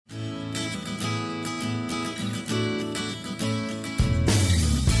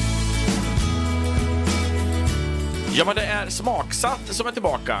Ja, men det är Smaksatt som är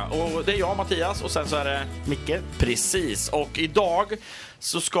tillbaka. Och det är jag, Mattias, och sen så är det Micke. Precis. Och idag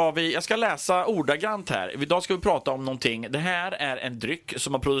så ska jag ska läsa ordagrant här. Idag ska vi prata om någonting. Det här är en dryck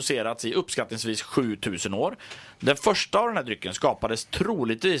som har producerats i uppskattningsvis 7000 år. Den första av den här drycken skapades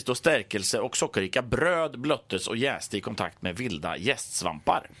troligtvis då stärkelse och sockerrika bröd blöttes och jäste i kontakt med vilda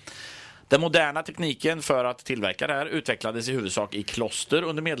jästsvampar. Den moderna tekniken för att tillverka det här utvecklades i huvudsak i kloster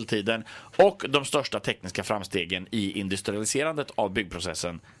under medeltiden, och de största tekniska framstegen i industrialiserandet av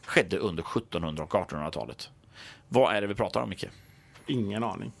byggprocessen skedde under 1700- och 1800-talet. Vad är det vi pratar om, Micke? Ingen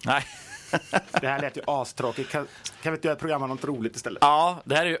aning. Nej. Det här lät ju astråkigt. Kan vi inte göra ett program om något roligt istället? Ja,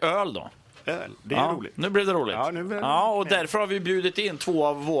 det här är ju öl då. Öl, det är roligt. Nu blev det roligt. Ja, nu blev det och därför har vi bjudit in två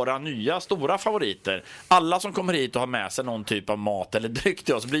av våra nya stora favoriter. Alla som kommer hit och har med sig någon typ av mat eller dryck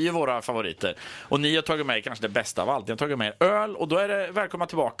till oss blir ju våra favoriter. Och ni har tagit med kanske det bästa av allt. Ni har tagit med öl, och då är det välkomna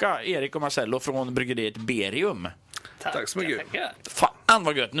tillbaka Erik och Marcello från bryggeriet Berium. Tack så mycket. Fan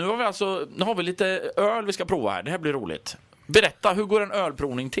vad gött. Nu har vi lite öl vi ska prova här. Det här blir roligt. Berätta, hur går en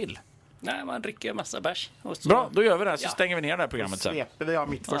ölprovning till? Nej, man dricker massa bärs. Så... Bra, då gör vi det. Så Ja. stänger vi ner det här programmet sen. Sveper vi av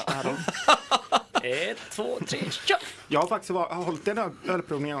mitt första här då. 1, 2, 3, kör! Jag har faktiskt hållit en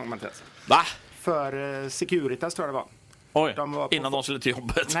ölprovning en gång, Mattias. Va? För Securitas tror jag det var. Oj, De var på- innan de skulle till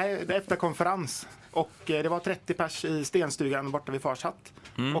jobbet. Nej, det är efter konferens. Och det var 30 pers i stenstugan borta vid Farshatt.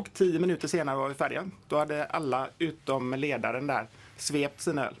 Och 10 minuter senare var vi färdiga. Då hade alla utom ledaren där svept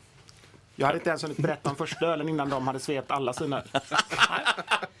sin öl. Jag hade inte ens hunnit berätta om första ölen innan de hade svept alla sina öl.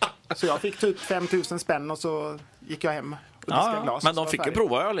 Så jag fick typ 5000 spänn och så gick jag hem och diskade glas. Men och de var fick ju färdig.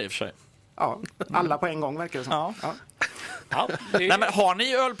 prova öl i och för sig. Ja, alla på en gång verkar det som. Ja. Ja. Ja, det är... Nej, men har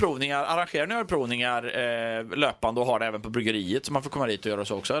ni ölprovningar, arrangerar ni ölprovningar löpande och har det även på bryggeriet så man får komma dit och göra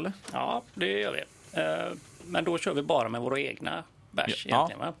så också, eller? Ja, det gör vi. Men då kör vi bara med våra egna bärs Ja,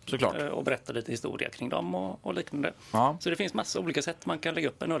 egentligen, va? såklart. Och berättar lite historia kring dem och liknande. Ja. Så det finns massa olika sätt man kan lägga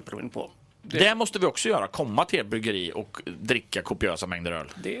upp en ölprovning på. Det måste vi också göra, komma till ett bryggeri och dricka kopiösa mängder öl.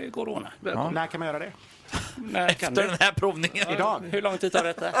 Det går att ordna. När kan man göra det? När kan Efter du? den här provningen. Idag. Hur lång tid tar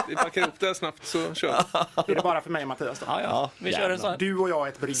detta? Vi packar upp det här snabbt så kör vi. Är det bara för mig och Mattias då? Ja. Vi kör en sån, Du och jag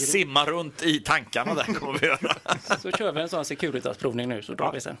är ett bryggeri. Simma runt i tankarna där kommer vi göra. så kör vi en sån Securitas-provning nu, så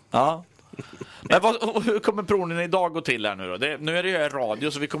drar vi sen. Ja. Men hur kommer provningen idag gå till här nu då? Nu är det ju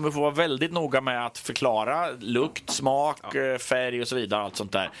radio, så vi kommer få vara väldigt noga med att förklara lukt, smak, färg och så vidare, allt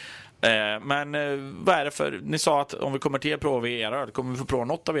sånt där. Men vad är det för... Ni sa att om vi kommer till att prova era öl, kommer vi få prova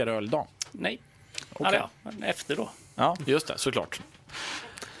något av era öl idag? Nej. Okej. Ja, men efter då. Ja, just det, såklart.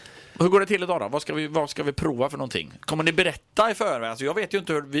 Hur går det till idag då? Vad ska vi prova för någonting? Kommer ni berätta i förväg? Alltså vi vet ju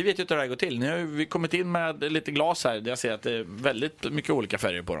inte hur det här går till. Ni har ju kommit in med lite glas här där jag ser att det är väldigt mycket olika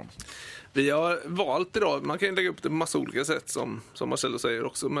färger på dem. Vi har valt idag, man kan ju lägga upp det på massa olika sätt som Marcello säger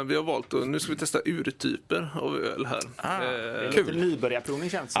också, men vi har valt att nu ska vi testa urtyper av öl här. Lite nybörjarprovning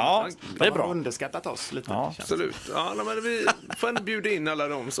känns som. Ja, det är De bra. har underskattat oss lite. Ja, känns det. Absolut. Ja, men vi får ändå bjuda in alla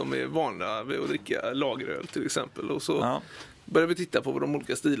de som är vana vid att dricka lageröl till exempel, och så börjar vi titta på vad de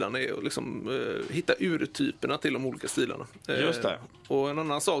olika stilarna är och liksom hitta urtyperna till de olika stilarna. Just det. Och en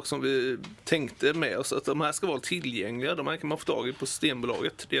annan sak som vi tänkte med oss, att de här ska vara tillgängliga. De här kan man få tag i på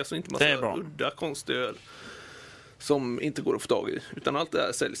Systembolaget. Det är alltså inte Det är massa bra. udda, konstiga öl som inte går att få tag i, utan allt det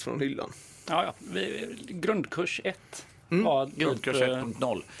här säljs från hyllan. Ja. Grundkurs 1 var Grundkurs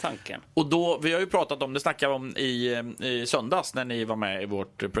 1.0. tanken. Och då, vi har ju pratat om, det snackade vi om i söndags när ni var med i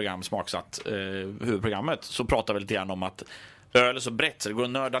vårt program Smaksatt, huvudprogrammet, så pratade vi lite grann om att öl är så brett så det går att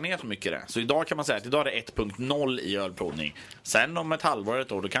nörda ner så mycket det. Så idag kan man säga att idag är det 1.0 i ölprovning. Sen om ett halvår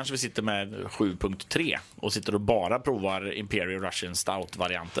ett år, då kanske vi sitter med 7.3 och sitter och bara provar Imperial Russian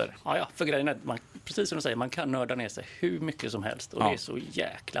Stout-varianter. Ja, för grejen är att precis som du säger, man kan nörda ner sig hur mycket som helst. Och det är så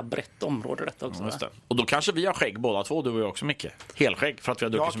jäkla brett område detta också. Just det. Och då kanske vi har skägg båda två, du och jag också, mycket. Helskägg, för att vi har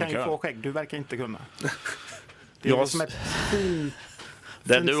druckit Jag så kan mycket ju öl. få skägg, du verkar inte kunna. Det är Jag- som ett fint...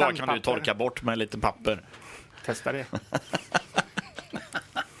 Den du har kan du sandpapper. torka bort med lite papper. Testa det.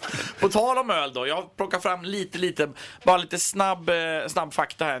 På tal om öl då, jag plockar fram bara lite snabb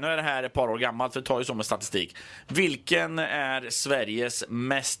fakta här. Nu är det här ett par år gammalt, för det tar ju så med statistik. Vilken är Sveriges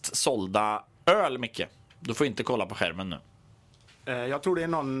mest sålda öl, Micke? Du får inte kolla på skärmen nu. Jag tror det är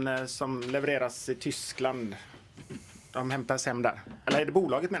någon som levereras i Tyskland. De hämtas hem där. Eller är det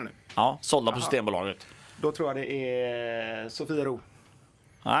bolaget menar du? Ja, sålda på Jaha. Systembolaget. Då tror jag det är Sofiero.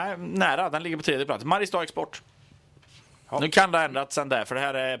 Nej, nära, den ligger på tredje plats. Mariestad Export. Ja. Nu kan det ha ändrats sen där, för det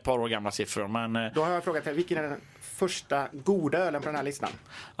här är ett par år gamla siffror. Men Då har jag frågat dig, vilken är den första goda ölen på den här listan?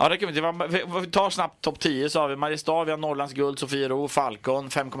 ja, det kan vi inte. Vi tar snabbt topp 10, så har vi Mariestad, vi har Norrlands Guld, Sofiero, Falcon,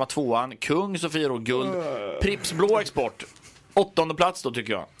 5,2an, Kung, Sofiero, Guld, Pripps Blå Export. 8:e plats då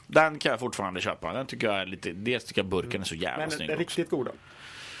tycker jag. Den kan jag fortfarande köpa. Den tycker jag är lite, dels tycker jag burken är så jävla Men snygg det är riktigt god då.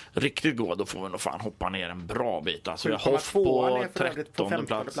 Riktigt god, då får vi nog fan hoppa ner en bra bit. Alltså jag har 7,2 på är för övrigt på 13:e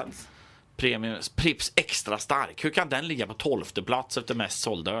 15:e plats. Premium Pripps extra stark. Hur kan den ligga på 12:e plats efter mest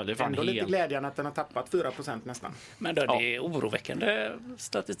sålda öl? Det är fan Ändå lite helt... glädjande att den har tappat 4% nästan. Men då, det är oroväckande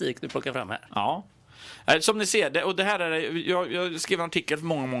statistik du plockar fram här. Ja. Som ni ser, och det här är, jag skrev en artikel för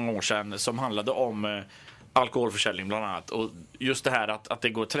många år sedan som handlade om alkoholförsäljning bland annat. Och just det här att det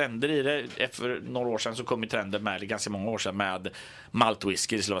går trender i det. För några år sedan så kom ju trenden med, eller ganska många år sedan, med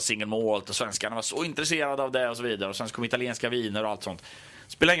maltwhisky. Det skulle vara single malt och svenskarna var så intresserade av det och så vidare. Och sen så kom italienska viner och allt sånt.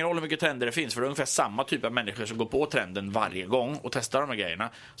 Spelar ingen roll hur mycket trender det finns, för det är ungefär samma typ av människor som går på trenden varje gång och testar de här grejerna.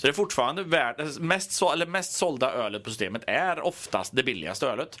 Så det är fortfarande världens mest sålda ölet på systemet är oftast det billigaste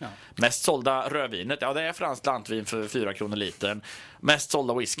ölet. Ja. Mest sålda rödvinet, ja det är franskt lantvin för 4 kronor litern. Mest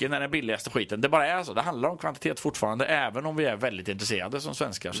sålda whiskyn är den billigaste skiten. Det bara är så, det handlar om kvantitet fortfarande, även om vi är väldigt intresserade som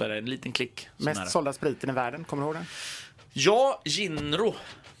svenskar, så är det en liten klick. Mest sålda spriten i världen, kommer du ihåg den? Ja, Ginro.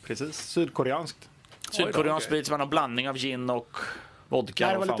 Precis, sydkoreanskt. Sydkoreansk sprit som är en blandning av gin och vodka.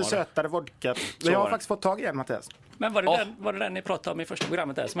 Nej, det var lite sötare vodka. Jag har faktiskt fått tag i den, Mattias. Men var det den ni pratade om i första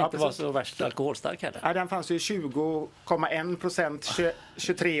programmet där, som inte var så värst alkoholstark heller? Nej, den fanns ju 20,1%,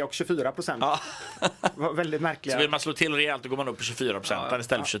 23 och 24%. Ja. Det var väldigt märkliga. Så vill man slå till rejält, då går man upp på 24%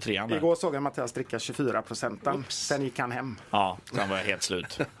 istället för 23%. Igår såg jag Mattias dricka 24%. Sen gick han hem. Ja, sen var jag helt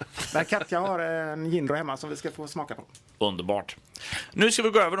slut. Men Katja har en Ginro hemma som vi ska få smaka på. Underbart. Nu ska vi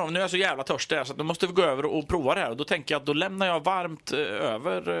gå över dem. Nu är jag så jävla törstig här, så nu måste vi gå över och prova det här. Och då tänker jag att då lämnar jag varmt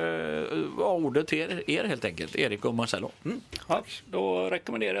över ordet till er helt enkelt. Erik och Marcello. Ja, då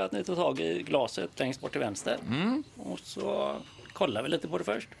rekommenderar jag att ni tar tag i glaset längst bort till vänster. Och så kollar vi lite på det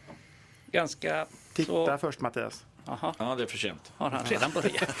först. Titta först, Mattias. Aha. Ja, det är för sent. Har han redan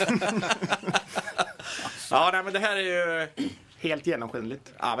börjat? Ja, nej, men det här är ju... Helt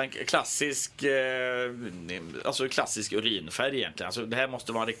genomskinligt. Ja, men klassisk klassisk urinfärg egentligen. Alltså, det här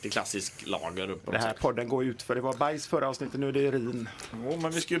måste vara en riktigt klassisk lager. Det här podden går ut för. Det var bajs förra avsnittet, nu är det urin. Jo,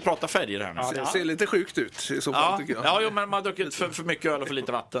 men vi ska ju prata färger här nu. Ja, det ser lite sjukt ut i så fall, tycker jag. Ja, jo, men man har druckit för mycket öl och för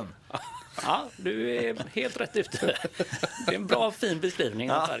lite vatten. Ja, du är helt rätt ute. Det är en bra, fin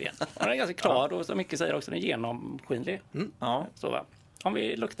beskrivning av färgen. Den är ganska klar och som Micke säger också, den är genomskinlig. Ja. Så, va? Om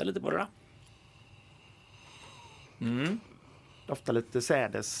vi luktar lite på det då. Doftar lite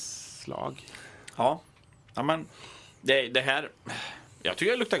sädesslag. Ja, men det här... Jag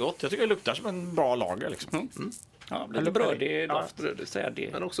tycker det luktar gott. Jag tycker det luktar som en bra lager liksom. Ja, lite brödig doft. Sädig.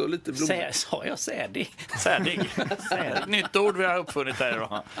 Men också lite blommig. Sa jag sädig? Sädig. Nytt ord vi har uppfunnit här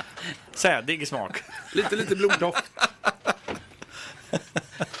idag. Sädig smak. Lite blomdoft.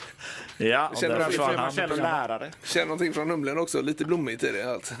 Ja, Känner någonting från humlen också. Lite blommigt i det.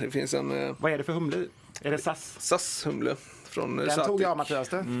 Allt. Det finns en... Vad är det för humle? Är det SAS-humle från Den Satik. tog jag, Mattias.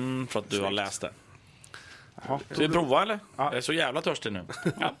 För att du har läst det. Jaha. Ska vi prova eller? Ja. Jag är så jävla törstig nu.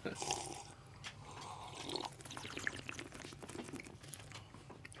 Ja.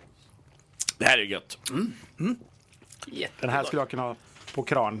 Det här är gött. Den här skulle jag kunna ha på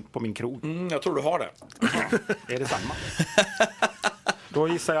kran på min krog. Jag tror du har det. Är det samma? Då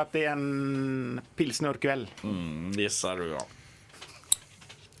gissar jag att det är en pilsner urquell. Gissar du, ja.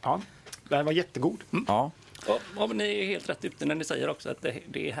 Ja, den var jättegod. Ja. Och ni är helt rätt ute när ni säger också att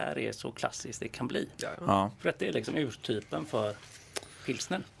det här är så klassiskt det kan bli. Ja. För att det är liksom urtypen för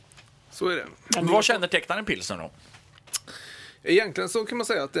pilsner. Så är det. Men vad kännetecknar en pilsner då? Egentligen så kan man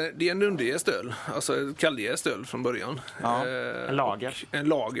säga att det är en underjäst öl. Alltså ett kalljäst öl från början. Ja, en lager. En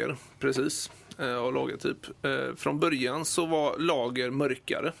lager, precis. Av lagertyp. Från början så var lager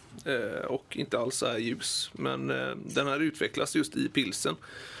mörkare och inte alls så här ljus. Men den här utvecklas just i pilsen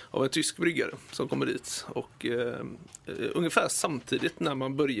av en tysk bryggare som kommer dit. Och ungefär samtidigt när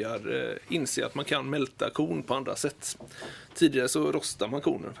man börjar inse att man kan mälta korn på andra sätt. Tidigare så rostar man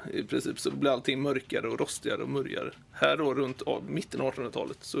kornen i princip, så blir allting mörkare och rostigare och mörkare. Här då runt mitten av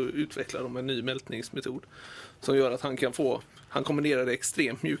 1800-talet så utvecklar de en ny mältningsmetod som gör att han kombinerar det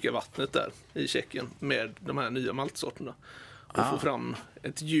extremt mjuka vattnet där i Tjeckien med de här nya maltsorterna. Och får fram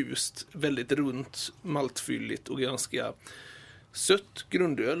ett ljust, väldigt runt, maltfylligt och ganska sött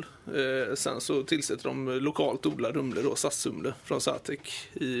grundöl. Sen så tillsätter de lokalt odlad humle då, SAS-humle från Satek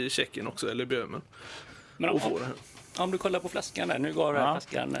i Tjeckien också, eller Böhmen. Men och får det här. Om du kollar på flaskan där, nu går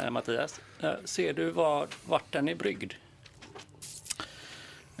flaskan Mattias. Ser du vart den är bryggd?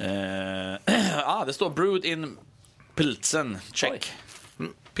 Det står brewed in Pilsen, Czech.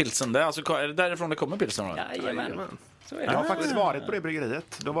 Pilsen, det är alltså, är det därifrån det kommer pilsen då? Jajamän. Så är det. Jag har faktiskt varit på det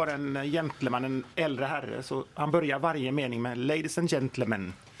bryggeriet. Då var det en gentleman, en äldre herre. Så han börjar varje mening med Ladies and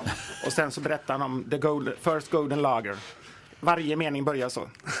gentlemen. Och sen så berättar han om the first golden lager. Varje mening börjar så.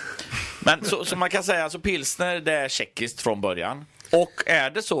 Men så man kan säga, alltså pilsner det är tjeckiskt från början. Och är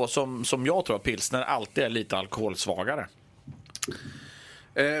det så som jag tror att pilsner alltid är lite alkoholsvagare?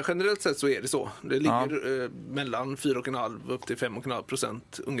 Generellt sett så är det så. Det ligger mellan 4,5 upp till 5,5%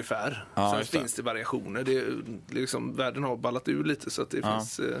 ungefär. Ja, Sen finns det variationer. Det är liksom, världen har ballat ur lite så att det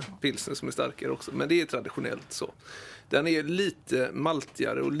finns pilsner som är starkare också. Men det är traditionellt så. Den är lite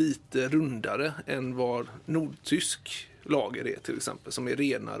maltigare och lite rundare än vad nordtysk lager är till exempel. Som är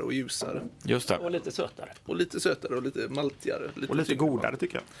renare och ljusare. Just det. Och lite sötare. Och lite sötare och lite maltigare. Och lite godare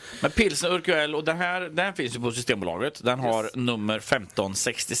tycker jag. Men pilsner Urquell, och den här finns ju på Systembolaget. Den har nummer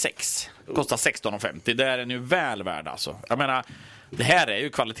 1566. Kostar 16,50. Det är den ju väl värd alltså. Jag menar, det här är ju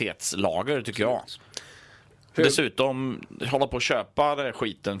kvalitetslager tycker jag. Dessutom hålla på att köpa den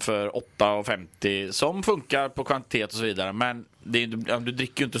skiten för 8,50 som funkar på kvantitet och så vidare. Men du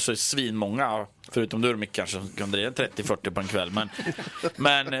dricker ju inte så svinmånga, förutom du Micke kanske kan dricka 30-40 på en kväll.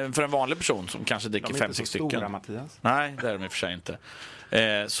 Men för en vanlig person som kanske dricker 5-6 stycken. Stora, Mattias. Nej, det är de i och för sig inte.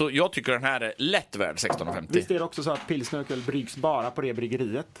 Så jag tycker den här är lätt värd 16,50. Visst är det också så att pilsner Urquell bryggs bara på det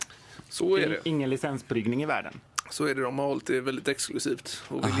bryggeriet? Så är det. Ingen licensbryggning i världen. Så är det, de har hållit det väldigt exklusivt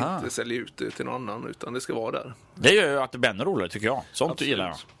och vill inte sälja ut det till någon annan utan det ska vara där. Det gör ju att det blir ännu roligare tycker jag. Sånt Absolut. gillar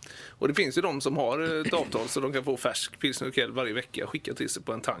jag. Och det finns ju de som har ett avtal så de kan få färsk pilsner Urquell varje vecka skicka till sig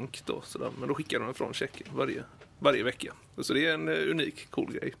på en tank då. Men då skickar de den från Tjeckien varje vecka. Så det är en unik,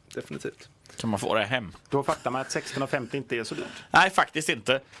 cool grej, definitivt. Kan man få det hem? Då fattar man att 16,50 inte är så dyrt. Nej, faktiskt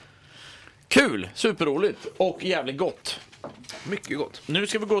inte. Kul, superroligt och jävligt gott. Mycket gott. Nu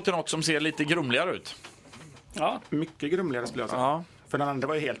ska vi gå till något som ser lite grumligare ut. Ja, Mycket grumligare skulle jag säga. Ja. För den andra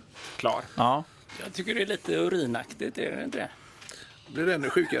var ju helt klar. Ja. jag tycker det är lite urinaktigt, är det inte det? Blir det ännu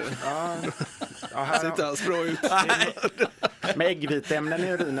sjukare? Ja, Ser här inte alls bra ut. med äggviteämnen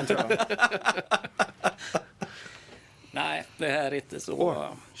i urinen tror jag. Nej, det här är inte så... Åh,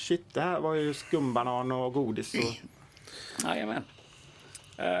 shit, det här var ju skumbanan och godis. Och... Jajamän.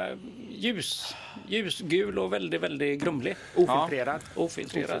 Ljusgul och väldigt, väldigt grumlig. Ofiltrerad.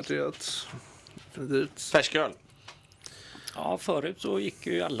 Ofiltrerad. Ofiltrerat. Definitivt. Färsköl. Ja, förut så gick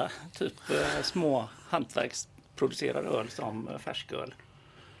ju alla typ små hantverksproducerade öl som färsköl.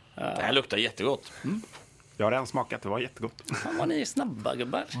 Det här luktar jättegott. Jag har redan smakat, det var jättegott. Fan vad ni är snabba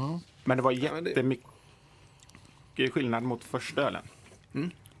gubbar. Men det var men det- jättemycket skillnad mot första ölen. Ja,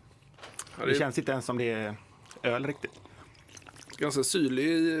 Det det är känns inte ens som det är öl riktigt. ganska syrlig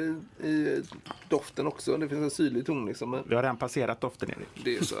i doften också. Det finns en syrlig ton liksom. Vi har redan passerat doften, Erik.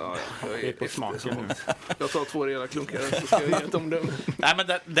 Det är så, ja, jag Det är på efter smaken så nu. mångt. Jag tar 2 rejäla klunkar så ska jag ge ett omdöme. Nej,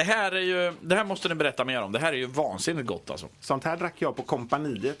 men det här är ju, det här måste ni berätta mer om. Det här är ju vansinnigt gott alltså. Sånt här drack jag på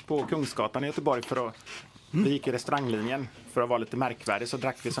Kompaniet på Kungsgatan i Göteborg för att vi gick i restauranglinjen för att vara lite märkvärdig, så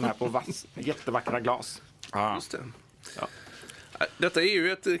drack vi sån här på jättevackra glas. Ja. Just det. Ja. Detta är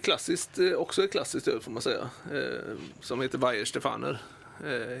ju ett klassiskt, också ett klassiskt öl får man säga. Som heter Weihenstephaner.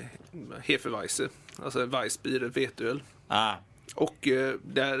 Hefeweisse. Alltså Weissbier, ett veteöl. Ah. Och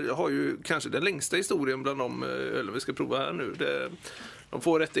där har ju kanske den längsta historien bland de ölen vi ska prova här nu. De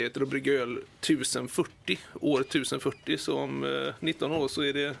får rättigheter att brygga öl 1040, år 1040. Så om 19 år så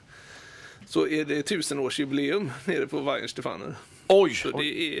är det 1000-årsjubileum nere på Weihenstephaner. Oj! Så det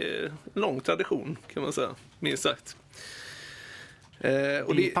är en lång tradition kan man säga, minst sagt.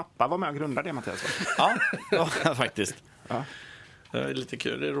 Och Din det, pappa var med och grundade det, Mattias. Ja, faktiskt. Ja. Det är lite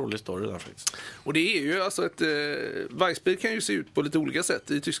kul, det är en rolig story där faktiskt. och det är ju alltså ett... Weissbier kan ju se ut på lite olika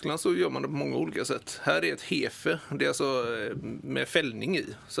sätt. I Tyskland så gör man det på många olika sätt. Här är ett hefe, det är alltså med fällning i.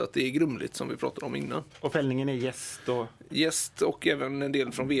 Så att det är grumligt som vi pratade om innan. Och fällningen är jäst och... Jäst och även en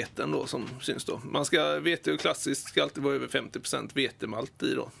del från veten då som syns då. Vete och klassiskt ska alltid vara över 50% vetemalt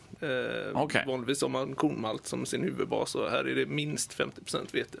i då. Okej. Vanligtvis har man kornmalt som sin huvudbas och här är det minst 50%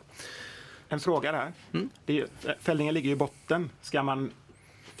 vete. En fråga där. Det är ju, fällningen ligger ju i botten. Ska man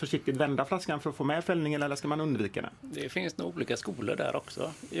försiktigt vända flaskan för att få med fällningen eller ska man undvika den? Det finns nog olika skolor där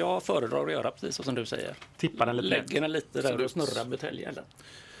också. Jag föredrar att göra precis så som du säger. Tippa den lite lätt. Lägger den lite där Absolut. och snurrar buteljen.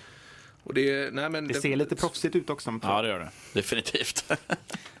 Och det, nej, men Det ser lite proffsigt ut också. Ja, det gör det. Definitivt.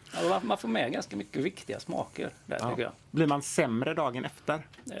 Ja, man får med ganska mycket viktiga smaker där tycker jag. Blir man sämre dagen efter?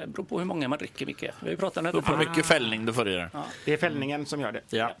 Det beror på hur många man dricker mycket. Vi pratar Det beror på hur mycket fällning du får i det. Det är fällningen som gör det.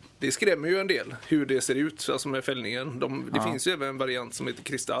 Ja. Det skrämmer ju en del hur det ser ut alltså med fällningen. Det finns ju även en variant som heter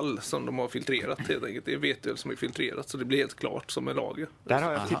kristall som de har filtrerat helt enkelt. Det är veteöl som är filtrerat så det blir helt klart som en lager. Där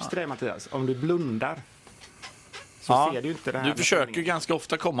har jag ett tips till dig, Mattias. Om du blundar så ser du ju inte det här. Du med försöker ju stämningen. ganska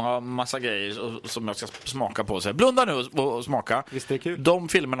ofta komma massa grejer som jag ska smaka på. Så här, blunda nu och smaka. Visst är det kul? De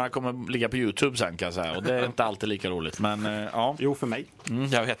filmerna kommer ligga på YouTube sen kan jag säga. Och det är inte alltid lika roligt. Men ja, Jo, för mig.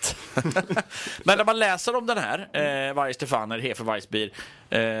 jag vet. Men när man läser om den här, Weihenstephaner, Hefe Weissbier,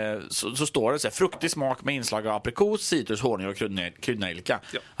 så står det så här, fruktig smak med inslag av aprikos, citrus, honung och kryddnejlika.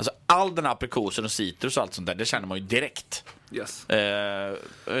 Ja. Alltså all den aprikosen och citrus och allt sånt där, det känner man ju direkt. Yes.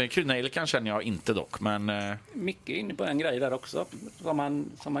 Kryddnejlikan känner jag inte dock, men Mycket inne på en grej där också som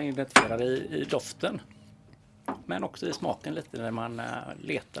man identifierar i doften. Men också i smaken lite när man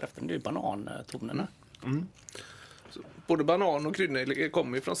letar efter det är banantonerna. Både banan och kryddnejlika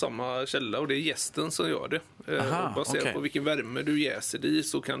kommer ju från samma källa och det är jästen som gör det. Aha, Och baserat okej. på vilken värme du jäser det i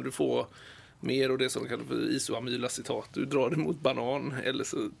så kan du få mer av det som kallas för isoamylacetat. Du drar det mot banan eller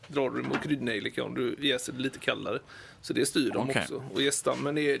så drar du det mot kryddnejlika om du jäser det lite kallare. Så det styr dem Okej. också. Och jästan,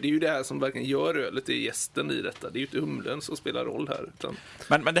 men det är ju det här som verkligen gör ölet, det är jästen i detta. Det är ju inte humlen som spelar roll här. Utan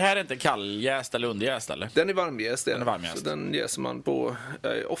men det här är inte kalljäst eller underjäst eller? den är varmjäst. Den är varmjäst. Så den jäser man på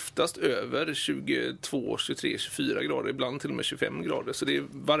oftast över 22, 23, 24 grader. Ibland till och med 25 grader. Så det är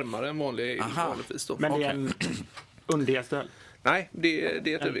varmare än vanligtvis då. Men det är en underjäst öl. Nej, det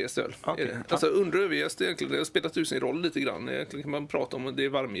är ett överjästöl. Okej. Alltså under överjäst egentligen, det har spelat ut sin roll lite grann. Egentligen kan man prata om det är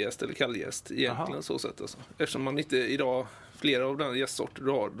varmjäst eller kalljäst egentligen. Aha. Så sätt alltså. Eftersom man inte idag, flera av de jästsorter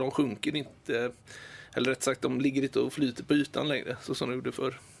du har, de sjunker inte, eller rätt sagt de ligger inte och flyter på ytan längre så som de gjorde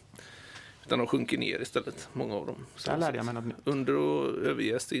förr. Utan de sjunker ner istället, många av dem. Så Där lärde jag mig något nytt. under- och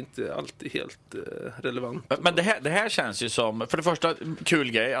överjäst är inte alltid helt relevant. Men det här känns ju som, för det första,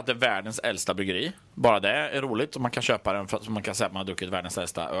 kul grej att det är världens äldsta bryggeri. Bara det är roligt och man kan köpa den för att man kan säga att man har druckit världens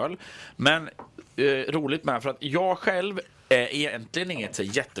äldsta öl. Men roligt med för att jag själv är egentligen inget så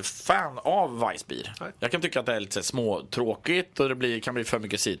jättefan av Weissbier. Nej. Jag kan tycka att det är lite så småtråkigt och kan bli för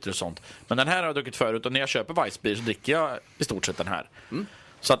mycket citrus och sånt. Men den här har jag druckit förut och när jag köper Weissbier så dricker jag i stort sett den här.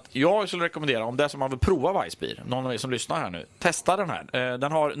 Så att jag skulle rekommendera, om det är som man vill prova Weissbier, någon av er som lyssnar här nu, testa den här.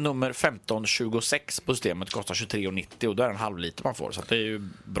 Den har nummer 1526 på systemet, kostar 23,90 och då är det en halv liter man får, så att det är ju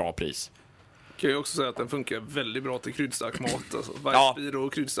bra pris. Kan jag också säga att den funkar väldigt bra till kryddstark mat. Alltså, Weissbier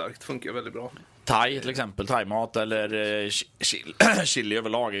och kryddstarkt funkar väldigt bra. Thai till exempel, thaimat eller chili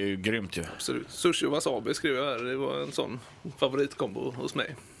överlag är ju grymt ju. Absolut. Sushi och wasabi skrev jag här. Det var en sån favoritkombo hos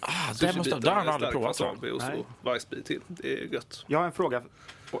mig. Det har jag aldrig stark provat. wasabi och så Nej. Weissbier till. Det är gött. Jag har en fråga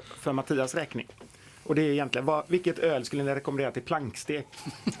för Mattias räkning. Och det är egentligen, vilket öl skulle ni rekommendera till plankstek?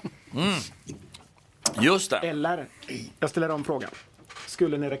 Just det. Eller, jag ställer om frågan.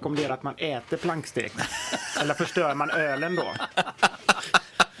 Skulle ni rekommendera att man äter plankstek? Eller förstör man ölen då?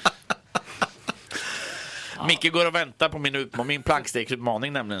 Micke går och väntar på min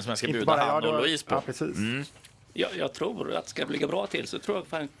plankstekutmaning nämligen som jag ska Inte bjuda bara jag han och då. Louise på. Ja, precis. Jag tror att ska det ligga bra till så tror jag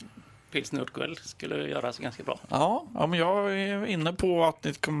fan pilsner urquell skulle göra sig ganska bra. Ja, men jag är inne på att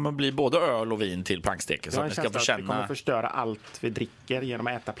det kommer bli både öl och vin till planksteken. Jag Så har att en ni ska känsla få att vi kommer känna. förstöra allt vi dricker genom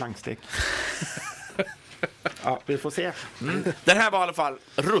att äta plankstek. Ja, vi får se. Den här var i alla fall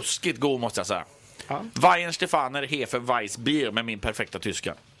ruskigt god måste jag säga. Ja. Weihenstephaner Hefe Weissbier med min perfekta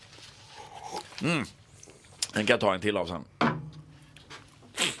tyska. Den kan jag ta en till av sen.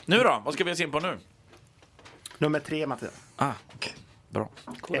 Nu då? Vad ska vi ge oss in på nu? Nummer 3, Mattias. Okej. Bra.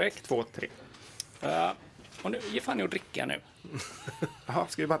 Korrekt. 1, 2, 3. Och nu ge fan i att dricka nu. Jaha,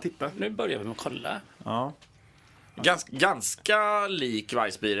 ska vi bara titta? Nu börjar vi med att kolla. Ja. Ganska lik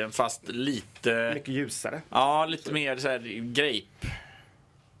Weissbieren fast lite... Mycket ljusare. Ja, lite mer så här grape.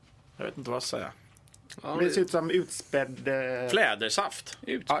 Jag vet inte vad jag ska säga. Ja, Det ser ut som utspädd... Flädersaft.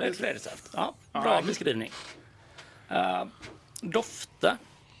 Utspädd flädersaft. Ja, bra beskrivning. Dofta.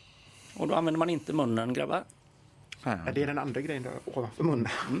 Och då använder man inte munnen, grabbar. Ja, det är den andra grejen där ovanför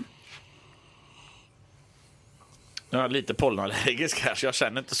munnen. Jag är lite pollenallergisk här så jag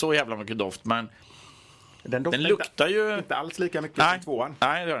känner inte så jävla mycket doft. Men Den doftar den luktar ju... inte alls lika mycket Nej, som tvåan.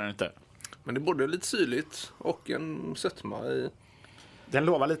 nej, det gör den inte. Men det är både lite syrligt och en sötma i Den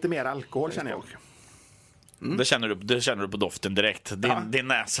lovar lite mer alkohol känner jag. Det känner du på doften direkt. Din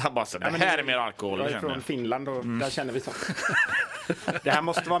näsa bara så, det men här det- är mer alkohol. Jag Det är känner från jag. Finland och där känner vi så. Det här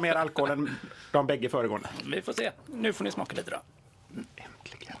måste vara mer alkohol än de bägge föregående. Vi får se. Nu får ni smaka lite då.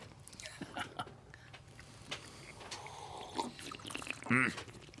 Äntligen.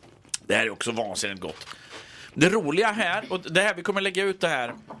 Det här är också vansinnigt gott. Det roliga här, och det här vi kommer lägga ut det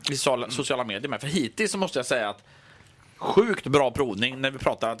här i sociala medier med, för hittills så måste jag säga att sjukt bra provning när vi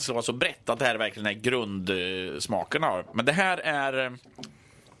pratar att det ska vara så brett att det här är verkligen är grundsmaken har. Men det här är...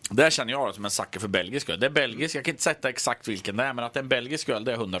 Det här känner jag som en sucker för belgisk öl. Det är belgisk, jag kan inte sätta exakt vilken det är, men att det är en belgisk öl,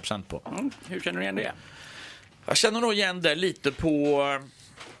 det är 100% på. Hur känner du igen det? Jag känner nog igen det lite på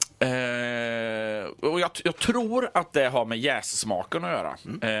Och jag tror att det har med jässmaken att göra.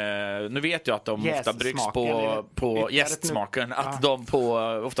 Nu vet jag att de ofta bryggs på jästsmaken. Att de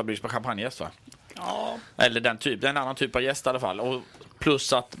ofta bryggs på champagnejäst, va? Ja. Eller den typ, det är en annan typ av jäst i alla fall. Och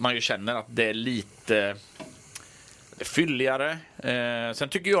plus att man ju känner att det är lite fylligare. Sen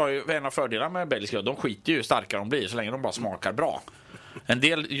tycker jag ju en av fördelarna med belgisk öl, de skiter ju starkare de blir så länge de bara smakar bra. En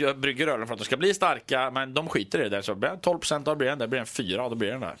del brygger ölen för att de ska bli starka, men de skiter i det där. Så blir 12% då blir den där, blir en 4 då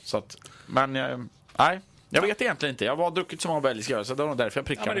blir den där. Så att, men nej, jag vet egentligen inte. Jag var druckit så många belgiska öl så det var nog därför jag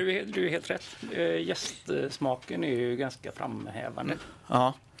prickade. Ja, men du är helt rätt. Jästsmaken är ju ganska framhävande.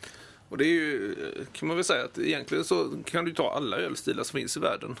 Ja. Och det är ju, kan man väl säga att egentligen så kan du ta alla ölstilar som finns i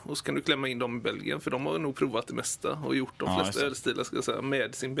världen och så kan du klämma in dem i Belgien, för de har nog provat det mesta och gjort de flesta ölstilar, ska jag säga,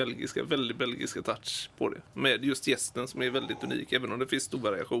 med sin väldigt belgiska touch på det. Med just jästen som är väldigt unik, även om det finns stor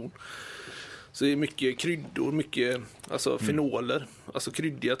variation. Så det är mycket kryddor, mycket fenoler, alltså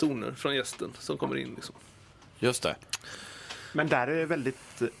kryddiga toner från jästen som kommer in liksom. Just det. Men där är det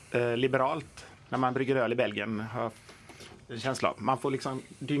väldigt liberalt när man brygger öl i Belgien. Har en känsla av. Man får liksom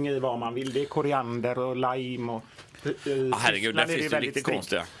dynga i vad man vill. Det är koriander och lime och herregud, där finns det lite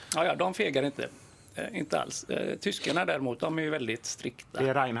konstiga. Ja, de fegar inte. Inte alls. Tyskarna däremot, de är ju väldigt strikta. Det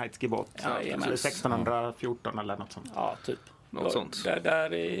är Reinheitsgebot. Ja, 1614 eller något sånt. Ja, typ. Något sånt.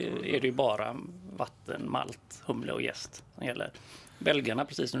 Där är det ju bara vatten, malt, humle och jäst som gäller. Belgarna,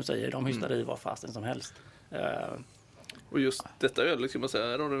 precis som du säger, de hystar i vad fasten som helst. Och just detta öl kan man säga,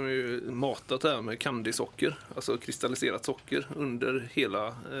 här har de ju matat här med candysocker, alltså kristalliserat socker under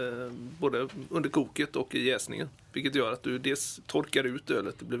hela, både under koket och i jäsningen. Vilket gör att du dels torkar ut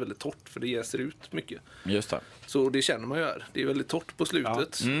ölet, det blir väldigt torrt för det jäser ut mycket. Just det. Så det känner man ju här. Det är väldigt torrt på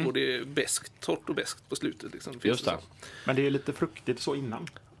slutet och det är torrt och beskt på slutet. Liksom. Just det. Men det är lite fruktigt så innan.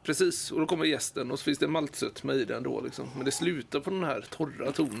 Precis, och då kommer jästen och så finns det maltsött med i den då. Liksom. Men det slutar på den här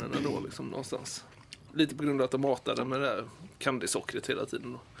torra tonen ändå, liksom, någonstans. Lite på grund av att de matar den med det här candysockret hela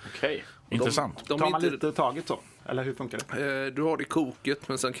tiden. Okej, intressant. Tar man lite taget så? Eller hur funkar det? Du har det i koket,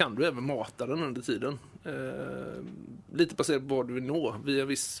 men sen kan du även mata den under tiden. Lite baserat på vad du vill nå. Vid en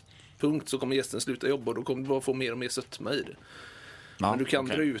viss punkt så kommer gästen sluta jobba och då kommer du bara få mer och mer sötma i det. Ja, men du kan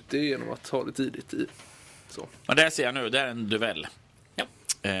dra ut det genom att ha det tidigt i. Så. Och det ser jag nu, det är en duell. Ja.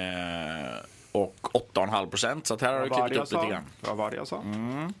 Och 8,5%, så att här har du klippt upp lite grann. Vad var det jag sa?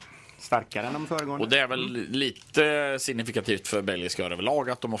 Starkare än de föregående. Och det är väl lite signifikativt för belgiska öl överlag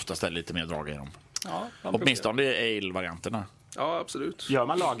att de ofta ställer lite mer drag i dem. Ja, åtminstone i ale-varianterna. Ja, absolut. Gör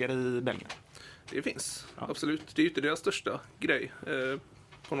man lager i Belgien? Det finns, absolut. Det är ju inte deras största grej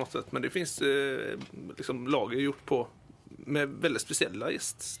på något sätt. Men det finns liksom lager gjort på med väldigt speciella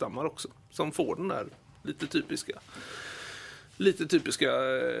gäststammar också. Som får den där lite typiska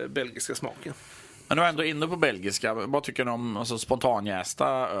belgiska smaken. Men du är ändå inne på belgiska. Vad tycker du om spontanjästa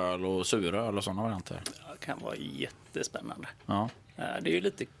öl och suröl och sådana varianter? Det kan vara jättespännande. Ja. Det är ju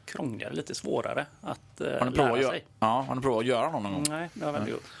lite krångligare, lite svårare att lära sig. Har ni provat att göra någon gång? Nej, det har vi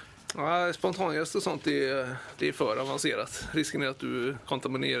inte gjort. Ja, spontanjäst och sånt det är för avancerat. Risken är att du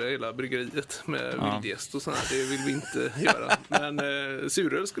kontaminerar hela bryggeriet med vildjäst och sånt. Det vill vi inte göra. Men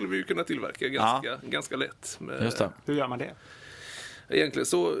suröl skulle vi ju kunna tillverka ganska lätt. Just det. Hur gör man det? Egentligen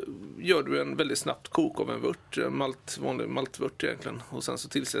så gör du en väldigt snabbt kok av en vört, vanlig maltvört egentligen. Och sen så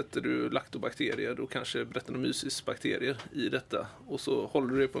tillsätter du laktobakterier och kanske Brettanomyces-bakterier i detta. Och så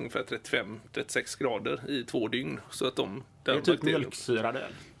håller du det på ungefär 35-36 grader i 2 dygn. Så att det är typ mjölksyrad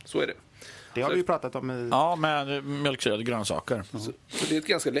öl. Så är det. Det har vi ju pratat om i... Ja, med mjölksyrade grönsaker. Så det är ett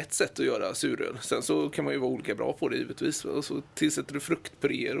ganska lätt sätt att göra suröl. Sen så kan man ju vara olika bra på det givetvis. Och så tillsätter du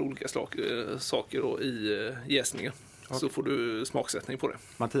fruktpuréer och olika saker då i jäsningen. Så får du smaksättning på det.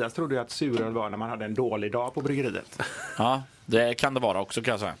 Mattias trodde ju att suröl var när man hade en dålig dag på bryggeriet. Ja, det kan det vara också,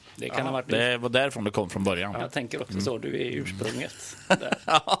 kan jag säga. Det kan ha varit det var därifrån det kom från början. Jag tänker också så, du är ursprunget.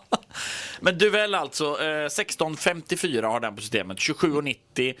 Ja. Men duell alltså, 16,54 har den på systemet,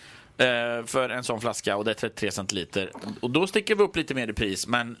 27,90 för en sån flaska och det är 33 centiliter. Och då sticker vi upp lite mer i pris,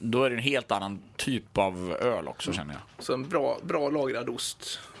 men då är det en helt annan typ av öl också, känner jag. Så en bra lagrad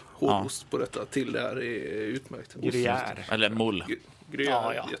ost. Hårdost på detta till det här är utmärkt. Gruyère. Eller mull.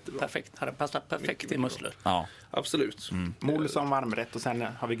 Gruyère, ja, jättebra. Perfekt. Hade passat perfekt i musslor. Ja. Absolut. Mull som varmrätt och sen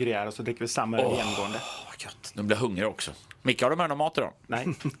har vi gruyère och så dricker vi samma öl genomgående. Vad gött. Nu blir jag hungrig också. Micke, har du med någon mat idag? Nej,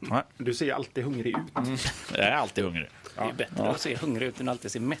 du ser alltid hungrig ut. Jag är alltid hungrig. Det är bättre att se hungrig ut än att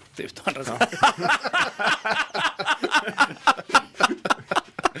alltid se mätt ut.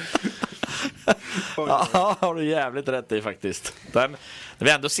 Ja, har du jävligt rätt i faktiskt. När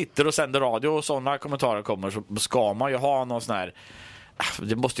vi ändå sitter och sänder radio och sådana kommentarer kommer, så ska man ju ha någon sån här...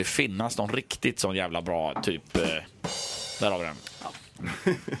 Det måste ju finnas någon riktigt sån jävla bra typ... Där har vi den. Ja.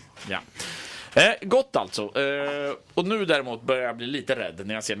 Ja. Gott alltså. Och nu däremot börjar jag bli lite rädd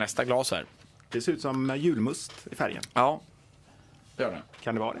när jag ser nästa glas här. Det ser ut som julmust i färgen. Ja, det gör det.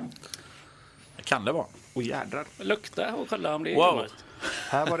 Kan det vara det? Kan det vara. Och jädrar. Lukta och kolla om det är Wow. julmust.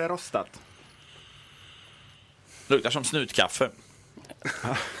 Här var det rostat. Luktar som snutkaffe.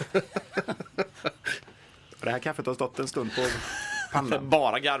 Det här kaffet har stått en stund på pannan.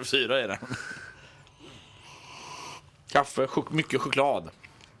 Bara garvsyra i den. Kaffe, mycket choklad.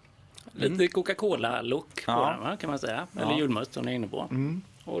 Lite Coca-Cola-look på Ja. den, va, kan man säga. Eller julmust som ni är inne på.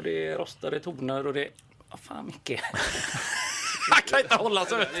 Och det är rostade toner och det är... Vad fan mycket. Jag kan inte hålla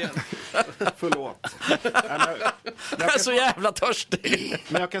sig. Förlåt. Jag är så jävla törstig.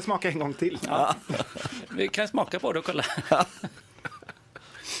 Men jag kan smaka en gång till. Ja. Vi kan smaka på det och kolla.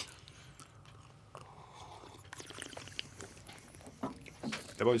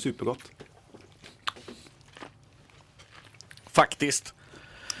 Det var ju supergott. Faktiskt.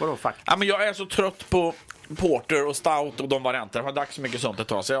 Vadå fakt? Ja, men jag är så trött på porter och stout och de varianter. Jag har dags så mycket sånt ett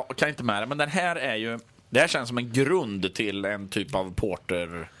tag så jag kan inte med det. Men den här är ju... Det här känns som en grund till en typ av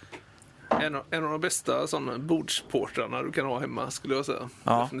porter. En av de bästa sådana bordsportrarna du kan ha hemma, skulle jag säga.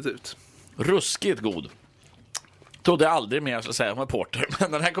 Ja. Definitivt. Ruskigt god. Trodde aldrig mer jag skulle säga om en porter.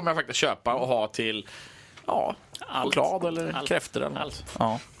 Men den här kommer jag faktiskt köpa och ha till... Ja, choklad eller kräftor eller något.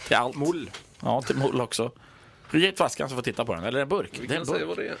 Ja, till allt. Mull. Ja, till mull också. Du ger ett flaskan så får titta på den. Eller en burk. Vi Det är kan en säga burk.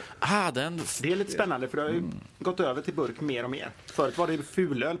 vad det är. Ah, den... Det är lite spännande för det har ju gått över till burk mer och mer. Förut var det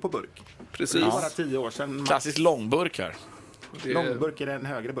fulöl på burk. Precis. Det är bara 10 år sedan. Klassisk långburk här. Det är, Långburk är en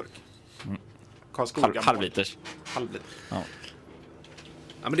högre burk. Karlskoga. Halvliters. Halvliter. ja,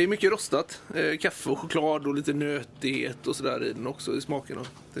 men det är mycket rostat. Kaffe och choklad och lite nötighet och sådär i den också i smakerna.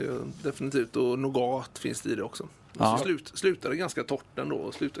 Det är definitivt. Och nougat finns det i det också. Ja. Så slutar det ganska torrt ändå.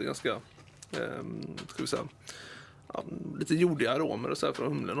 Och slutar ganska, ska vi säga, lite jordiga aromer och så här från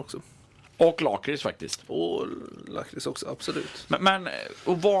humlen också. Och lakrits faktiskt. Och lakrits också, absolut. Men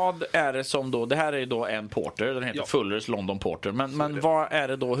och vad är det som då... Det här är ju då en porter. Den heter Ja. Fullers London Porter. Men det. vad är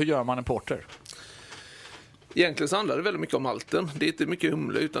det då? Hur gör man en porter? Egentligen så handlar det väldigt mycket om malten. Det är inte mycket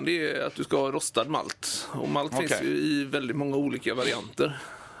humle utan det är att du ska ha rostad malt. Och malt Okej. finns ju i väldigt många olika varianter.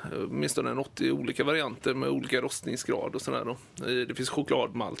 Åtminstone en 80 olika varianter med olika rostningsgrad och sådär då. Det finns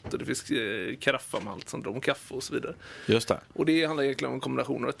chokladmalt och det finns karaffamalt som de kaffe och så vidare. Just det. Och det handlar egentligen om en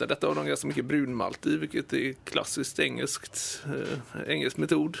kombination av detta. Detta har de ganska mycket brunmalt i, vilket är klassiskt engelsk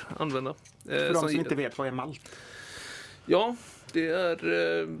metod att använda. För de som inte vet vad är malt. Ja, det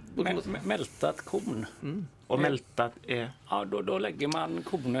är... Mältat korn. Och mältat är... Ja, då lägger man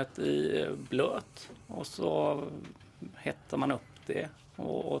kornet i blöt och så hettar man upp det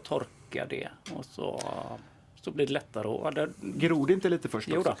och torkar det och så blir det lättare. Och Gror det inte lite först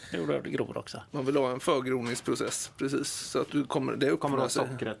jo också? då, det gror också. Man vill ha en förgroningsprocess, precis. Så att du det Kommer öppnar du sig. ha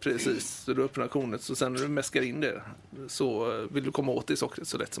sockret? Precis, så du öppnar kornet. Så sen när du mäskar in det så vill du komma åt det sockret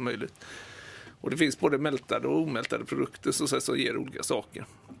så lätt som möjligt. Och det finns både mältade och omältade produkter så ger olika saker.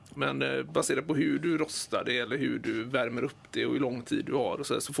 Men baserat på hur du rostar det eller hur du värmer upp det och hur lång tid du har och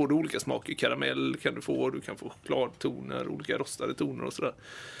så får du olika smaker. Karamell kan du kan få chokladtoner, olika rostade toner och sådär.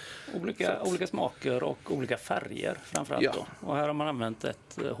 Olika smaker och olika färger framförallt Ja. då. Och här har man använt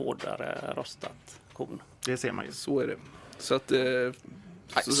ett hårdare rostat korn. Det ser man ju. Så är det. Så att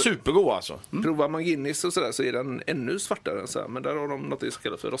Supergod alltså. provar man Guinness och sådär så är den ännu svartare än så här. Men där har de något som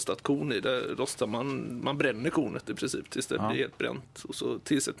kallas för rostat korn i. Där rostar man bränner kornet i princip tills det blir helt bränt. Och så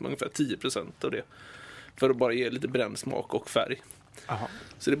tillsätter man ungefär 10% av det. För att bara ge lite bränd smak och färg. Aha.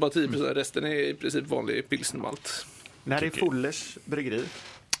 Så det är bara 10%. Resten är i princip vanlig pilsnermalt. Det här är Fullers bryggeri.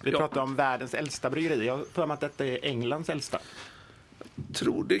 Vi Ja. pratar om världens äldsta bryggeri. Jag tror att detta är Englands äldsta.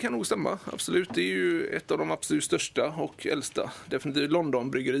 Tror det kan nog stämma, absolut. Det är ju ett av de absolut största och äldsta. Definitivt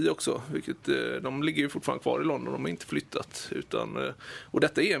London-bryggeri också. Vilket, de ligger ju fortfarande kvar i London, de har inte flyttat. Och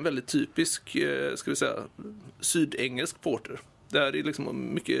detta är en väldigt typisk, ska vi säga, sydengelsk porter. Där är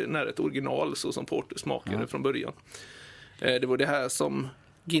liksom mycket nära ett original så som porter smakade från början. Det var det här som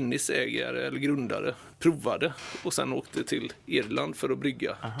Guinness ägare eller grundare provade och sen åkte till Irland för att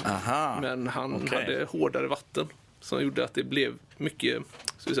brygga. Aha. Men han Okej. hade hårdare vatten som gjorde att det blev mycket,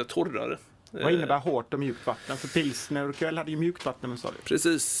 så vi säga, torrare. Vad innebär hårt och mjukt vatten? För pilsner och öl hade ju mjukt vatten, men sa du.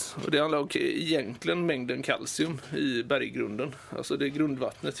 Precis, och det handlar om egentligen mängden kalcium i berggrunden. Alltså det är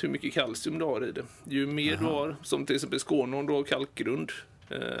grundvattnet, hur mycket kalcium du har i det. Ju mer du har, som till exempel Skåne, om du har kalkgrund,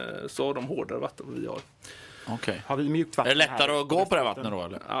 så har de hårdare vatten än vi har. Okej. Har vi mjukt Är vatten det lättare här? att gå på det här vattnet då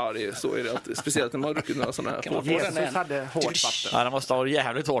eller? Ja, så är det alltid. Speciellt när man har druckit några sådana här Kan man porter. få den Jesus än? hade hårt vatten. Ja, det måste ha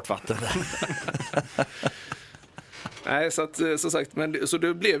jävligt hårt vatten. Nej, så att, som sagt, så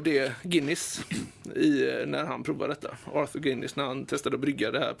det blev det Guinness. när han provade detta. Arthur Guinness, när han testade att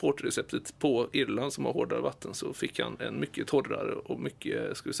brygga det här porterreceptet på Irland som har hårdare vatten, så fick han en mycket torrare och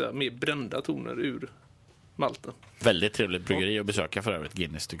mycket, ska vi säga, mer brända toner ur malten. Väldigt trevligt bryggeri att besöka för övrigt,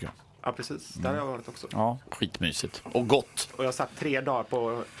 Guinness tycker jag. Ja, precis. Där har jag varit också. Ja, skitmysigt. Och gott. Och jag satt 3 dagar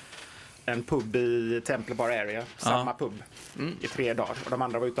på en pub i Temple Bar Area. Samma pub. I 3 dagar. Och de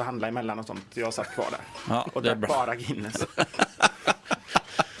andra var ute och handlade emellan och sånt. Jag satt kvar där. Ja, och det är drack bra. bara Guinness.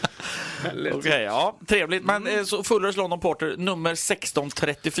 Okej, ja, trevligt. Men så Fuller's London Porter nummer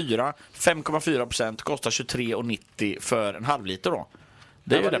 1634, 5,4%, kostar 23,90 för en halvliter då.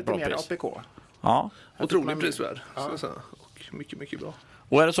 Det är ju var rätt lite bra mer pris. APK. Ja. Otroligt prisvärd. Så att säga. Och mycket, mycket bra.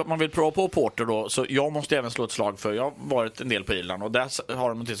 Och är det så att man vill prova på porter då, så jag måste även slå ett slag för, jag har varit en del på Irland och där har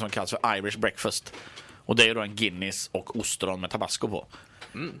de något som kallas för Irish breakfast. Och det är ju då en Guinness och ostron med tabasco på.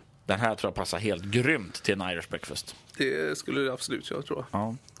 Den här tror jag passar helt grymt till en Irish breakfast. Det skulle det absolut, jag tror.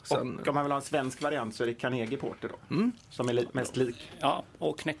 Ja. Sen, Och om man vill ha en svensk variant så är det Carnegie Porter då. Som är mest lik. Ja,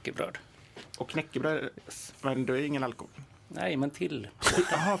 och knäckebröd. Och knäckebröd, men det är ingen alkohol. Nej, men till.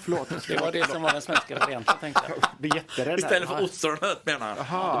 Jaha, förlåt. Det var det som var den svenska varianten, tänkte jag. Du är jätterädd Istället här. för ostronet menar jag.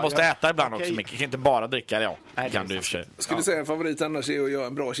 Jaha, Du måste ja. äta ibland Okej. också, Micke. Du kan inte bara dricka det. Ja, Nej, det kan är du i och för sig. skulle säga en favorit annars är att göra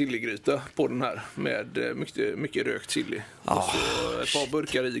en bra chiligryta på den här med mycket rökt chili. Och så ett par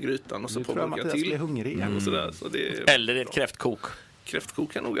burkar i grytan och så Nu ett par tror jag burkar Mattias blir till. hungrig igen. Och sådär. Så det är, Eller ett kräftkok.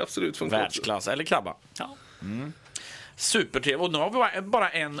 kräftkok kan nog absolut funka också. Världsklass. Eller krabba. Ja. Supertrevligt. Och nu har vi bara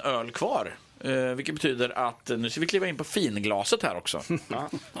en öl kvar. Vilket betyder att nu ska vi kliva in på finglaset här också. Ja.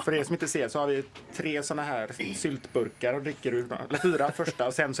 För er som inte ser så har vi 3 såna här syltburkar och dricker ur. Eller 4 första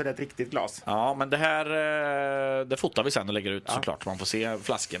och sen så är det ett riktigt glas. Ja, men det här det fotar vi sen och lägger ut såklart. Man får se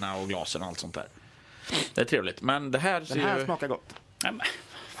flaskorna och glasen och allt sånt där. Det är trevligt. Men det här ser Den här ju... smakar gott. Nej, men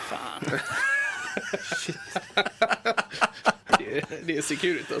fan. Det är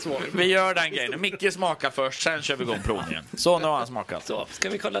Securitas svar. Vi gör den grejen. Micke smakar först, sen kör vi igång provningen. Så, nu har han smakat. Så, ska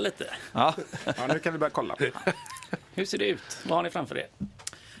vi kolla lite? Ja. Ja, nu kan vi börja kolla. Hur ser det ut? Vad har ni framför er?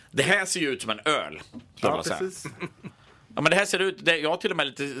 Det här ser ju ut som en öl. skulle Ja, jag säga. precis. Ja, men det här ser ut... Jag har till och med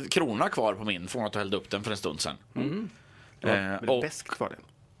lite krona kvar på min från att jag hällde upp den för en stund sedan. Och bäst kvar det.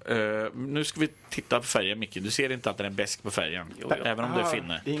 Nu ska vi titta på färgen, Micke. Du ser inte att den är besk på färgen. Även om du är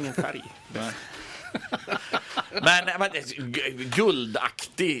finne. Det är ingen färg. Men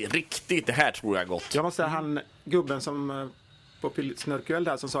guldaktig, riktigt. Det här tror jag är gott. Jag måste säga han gubben som på Snörköl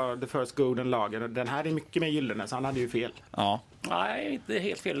där som sa the first golden lager. Den här är mycket mer gyllene så han hade ju fel. Ja. Nej, inte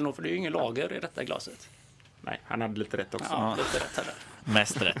helt fel nog, för det är ju ingen lager i detta glaset. Nej, han hade lite rätt också. Ja, lite rätt här.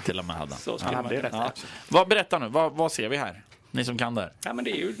 Mest rätt till och med hade han. Så ska Han man hade rätt. Ja. Berätta nu, vad ser vi här? Ni som kan där. Ja, men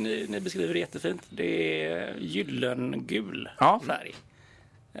det är ju, ni beskriver det jättefint. Det är gyllengul färg.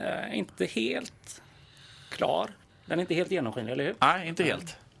 Inte helt klar. Den är inte helt genomskinlig, eller hur? Nej, inte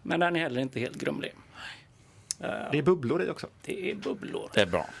helt. Men den är heller inte helt grumlig. Det är bubblor i också. Det är bubblor. Det är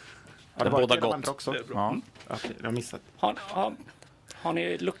bra. Ja, det var bådar de gott. andra också. Ja. Okej, jag har missat. Har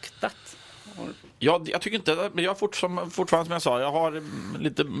ni luktat? Jag tycker inte, men jag fortfarande som jag sa, jag har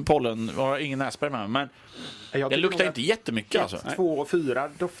lite pollen, jag har ingen nässpray med mig, men det luktar inte jättemycket alltså. 2 och 4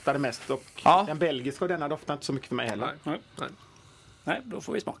 doftade mest och Ja. den belgiska och denna doftar inte så mycket för mig heller. Nej. Nej. Nej, då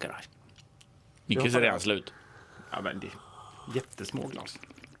får vi smaka det här. Micke ser redan slut. Ja, men det är jättesmå glas.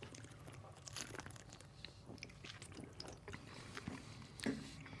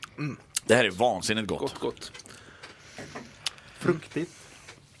 Det här är vansinnigt gott. Gott. Fruktigt.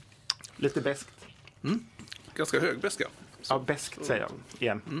 Lite beskt. Ganska hög beska. Ja, beskt säger jag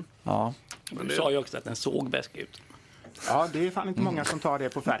igen. Ja. Du sa ju också att den såg bäst ut. Ja, det är fan inte många som tar det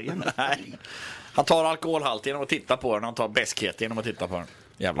på färgen. Nej. Han tar alkoholhalt genom att titta på den, han tar bäskhet genom att titta på den.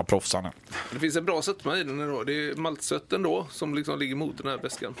 Jävla proffsarna. Det finns en bra sötma i den då. Det är maltsötten då som liksom ligger mot den här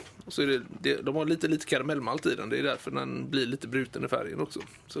beskan. Och så är de har lite karamellmalt i den. Det är därför den blir lite bruten i färgen också.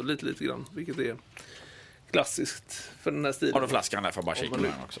 Så lite grann, vilket är klassiskt för den här stilen. Har du flaskan där för bara kika Om på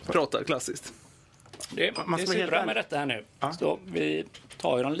man den också? pratar klassiskt. Det Man ska är vara helt bra ärlig. med detta här nu. Ja. Så vi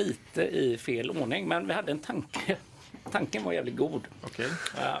tar ju dem lite i fel ordning, men vi hade en tanke. Tanken var jävligt god. Okej.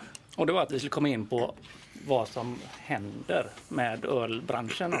 Och det var att vi skulle komma in på vad som händer med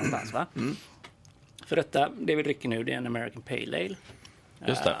ölbranschen någonstans, va? För det vi dricker nu, det är en American Pale Ale.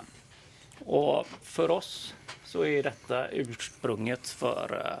 Just det. Och för oss så är detta ursprunget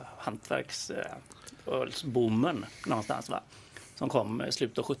för hantverksölsboomen någonstans, va? Som kom i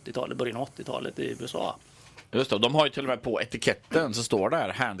slutet av 70-talet, början av 80-talet i USA. Just det, de har ju till och med på etiketten så står det här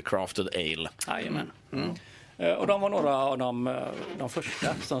handcrafted ale. Jajamän. Och de var några av de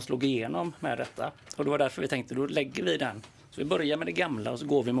första som slog igenom med detta. Och det var därför vi tänkte, då lägger vi den. Så vi börjar med det gamla och så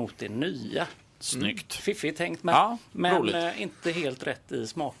går vi mot det nya. Snyggt. Fiffigt tänkt, Ja, men roligt. inte helt rätt i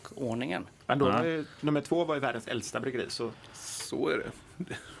smakordningen. Men då var ju, nummer 2 var ju världens äldsta bryggeri, så Så är det.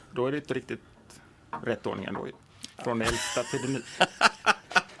 då är det inte riktigt rätt ordning ändå. Från det äldsta till det nya.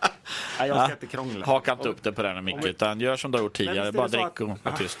 Nej, jag ska inte krångla. Haka inte upp det på den här mycket, utan gör som du har gjort Men tidigare. visst är Bara det så drick och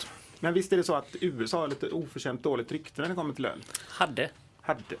var tyst. Men visst är det så att USA har lite oförtjänt dåligt rykte när det kommer till öl? Ja, det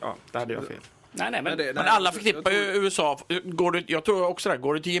hade jag fel. Nej, men Men alla förknippar ju USA. Jag tror också det.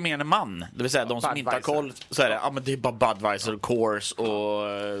 Går du till gemene man, det vill säga de som inte har koll, så är det, men det är bara Budweiser, Coors och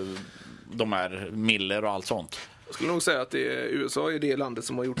de här Miller och allt sånt. Jag skulle nog säga att USA är det landet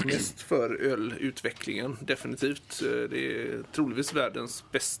som har gjort mest för ölutvecklingen. Definitivt. Det är troligtvis världens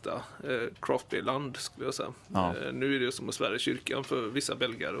bästa craft beer-land, skulle jag säga. Ja. Nu är det som att svära i kyrkan för vissa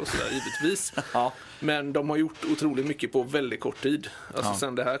belgare och sådär, givetvis. Ja. Men de har gjort otroligt mycket på väldigt kort tid. Alltså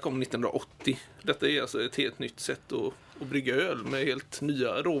sen det här kom 1980. Detta är alltså ett helt nytt sätt att brygga öl med helt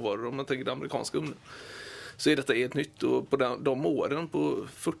nya råvaror, om man tänker det amerikanska ugnen. Så är detta helt nytt, och på de åren, på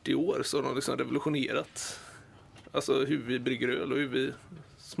 40 år, så har de liksom revolutionerat. Alltså hur vi brygger öl och hur vi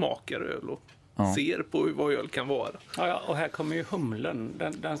smakar öl och ser på vad öl kan vara. Ja, och här kommer ju humlen.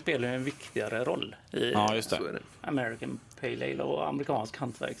 Den spelar en viktigare roll i Just det. Så är det. American Pale Ale och amerikansk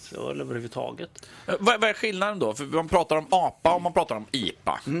hantverksöl överhuvudtaget. Vad är skillnaden då? För man pratar om APA och man pratar om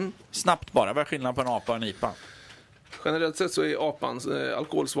IPA. Snabbt bara, vad är skillnaden på en APA och en IPA? Generellt sett så är apan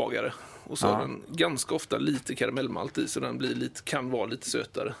alkoholsvagare. Och så har den ganska ofta lite karamellmalt i, så den kan vara lite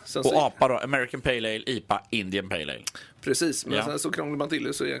sötare. Sen Och APA då? American Pale Ale, IPA, Indian Pale Ale. Precis, men sen så krånglar man till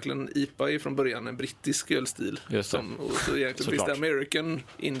det, så egentligen IPA är från början en brittisk ölstil. Just det. Och så egentligen finns det American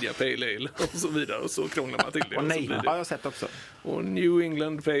India Pale Ale och så vidare, och så krånglar man till det. Och nej, så blir har jag sett också. Och New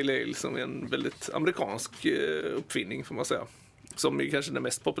England Pale Ale, som är en väldigt amerikansk uppfinning, får man säga. Som är kanske den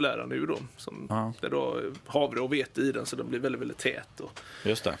mest populära nu då. Där du har havre och vete i den, så den blir väldigt, väldigt tät. Och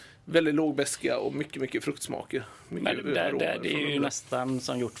Just det. väldigt låg beska och mycket, mycket fruktsmaker. Men det är ju nästan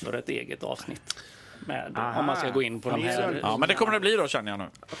som gjort för ett eget avsnitt. Om man ska gå in på de här. Ja, men det kommer det bli då, känner jag nu.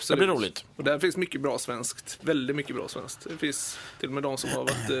 Absolut. Det blir roligt. Och där finns mycket bra svenskt. Väldigt mycket bra svenskt. Det finns till och med de som har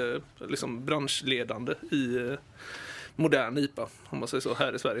varit liksom branschledande i modern IPA, om man säger så,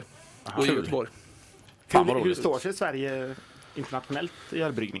 här i Sverige. Och i Göteborg. Hur står sig Sverige internationellt i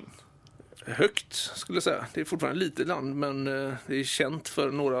ölbryggning? Högt, skulle jag säga. Det är fortfarande ett litet land, men det är känt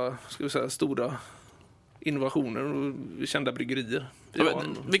för några, ska vi säga, stora innovationer och kända bryggerier.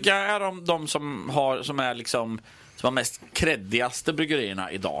 Vilka är de som är liksom som har mest kreddigaste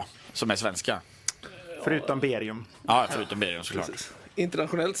bryggerierna idag, som är svenska? Förutom Berium. Ja, förutom Berium såklart. Precis.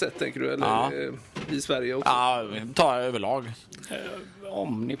 Internationellt sett, tänker du? Eller i Sverige också? Ja, ta överlag.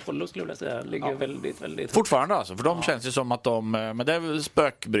 Omnipollo skulle jag vilja säga ligger väldigt Fortfarande alltså, för de känns ju som att men det är väl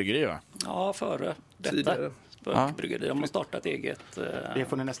spökbryggeri, va? Ja, före detta. Tidigare. Spökbryggeri. De har startat eget. Det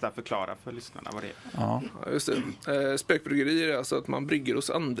får ni nästan förklara för lyssnarna vad det är. Ja, just det. Spökbryggerier är alltså att man brygger hos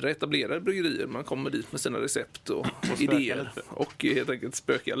andra etablerade bryggerier. Man kommer dit med sina recept och idéer och helt enkelt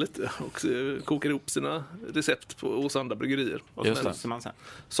spökar lite och kokar ihop sina recept hos andra bryggerier. Och så lyser man sen.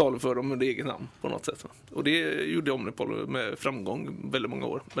 Saluför dem under eget namn på något sätt. Och det gjorde Omnipollo med framgång väldigt många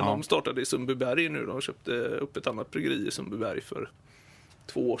år. Men de startade i Sundbyberg nu. De köpte upp ett annat bryggeri i Sundbyberg för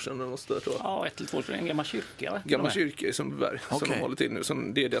 2 år sedan eller något sådär, tror jag. Ja, 1 eller 2 år sedan. En gammal kyrka, va? Gammal kyrka i Sundbyberg som de håller till nu.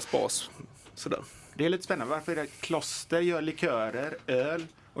 Som det är deras bas. Sådär. Det är lite spännande. Varför är det kloster, gör likörer, öl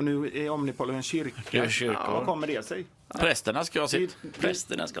och nu är Omnipollo en kyrka? Vad kommer det sig? Prästerna ska ha sitt.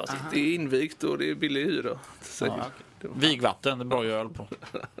 Prästerna ska ha sitt. Det är invigt och det är billig hyra. Vigvatten, det är bra öl på.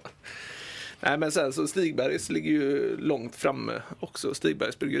 Nej, men sen så Stigbergs ligger ju långt framme också.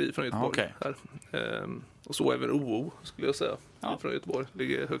 Stigbergs bryggeri från Göteborg. Här. Och så även OO, skulle jag säga. Från Göteborg.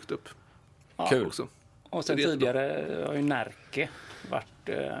 Ligger högt upp. Kul. Också. Och sen tidigare har ju Närke varit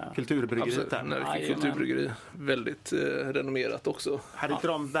kulturbryggeriet där. Närke kulturbryggeri. Väldigt renommerat också. Hade inte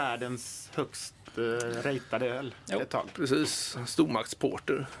de världens högst ratade öl ett tag? Precis.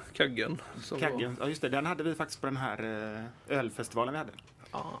 Stormaktsporter. Kaggen. Kaggen, ja just det. Den hade vi faktiskt på den här ölfestivalen vi hade.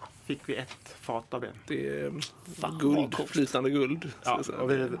 Fick vi 1 fat av det. Det är guld, flytande guld. Ja,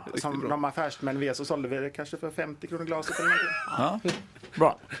 och vi, som de affärsmän vi är, så sålde vi det kanske för 50 kronor glaset eller någonting. Ja,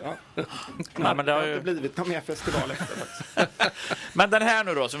 bra. Nej, men det har inte blivit någon mer festival efter faktiskt. Men den här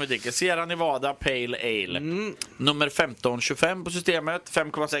nu då som vi dricker, Sierra Nevada Pale Ale. Nummer 1525 på systemet,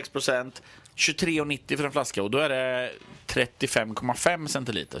 5,6%, 23,90 för en flaska. Och då är det 35,5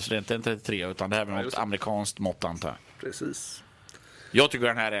 centiliter. Så det är inte en 33, utan det här är något amerikanskt mått, antar jag. Precis. Jag tycker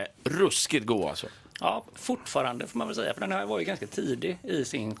den här är ruskigt god alltså. Ja, fortfarande får man väl säga. För den här var ju ganska tidig i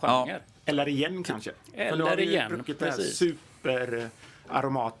sin genre. Eller igen kanske. Eller för nu har vi igen, druckit det här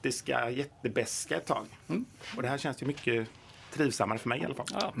superaromatiska, jättebäska ett tag. Och det här känns ju mycket trivsammare för mig i alla fall.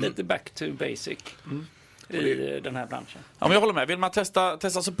 Ja, lite back to basic. i den här branschen. Ja, men jag håller med. Vill man testa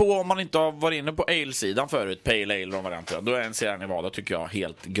sig på om man inte har varit inne på ale-sidan förut, Pale Ale och varianter, då är en Sierra Nevada tycker jag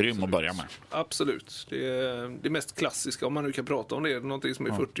helt grym att börja med. Absolut. Det är det mest klassiska, om man nu kan prata om det. Någonting som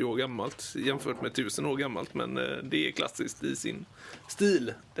är 40 år gammalt jämfört med 1000 år gammalt. Men det är klassiskt i sin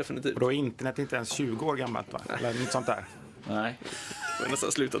stil, definitivt. Och då är internet inte ens 20 år gammalt, va? Eller något sånt där. Nej. Jag får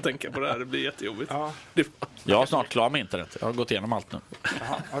nästan sluta tänka på det här, det blir jättejobbigt. Ja. Jag är snart klar med internet. Jag har gått igenom allt nu.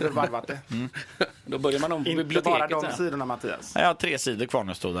 Jaha, har du varvat det? Då börjar man om på Inte biblioteket. bara de sen. sidorna, Mattias. Jag har 3 sidor kvar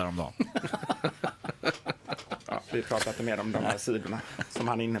nu, stod där om dagen. Ja, vi pratar inte mer om de här sidorna som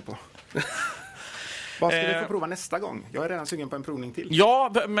han är inne på. Vad ska vi få prova nästa gång? Jag är redan sugen på en provning till.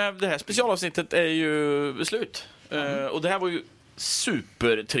 Ja, med det här specialavsnittet är ju slut. Och det här var ju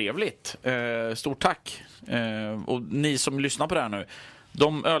supertrevligt. Stort tack. Och ni som lyssnar på det här nu,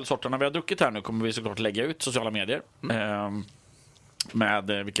 de ölsorterna vi har druckit här nu kommer vi såklart lägga ut sociala medier. Med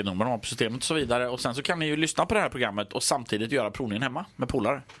vilket nummer de har på systemet och så vidare. Och sen så kan ni ju lyssna på det här programmet och samtidigt göra provningen hemma med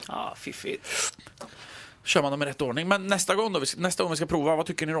polare. Ja, fiffigt. Kör man dem i rätt ordning. Men nästa gång vi ska prova, vad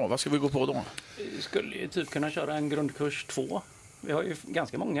tycker ni då? Vad ska vi gå på då? Vi skulle ju typ kunna köra en grundkurs 2. Vi har ju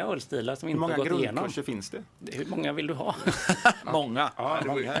ganska många ölstilar som vi Hur inte har många gått igenom. grundkurser finns det? Hur många vill du ha? Många. Ja,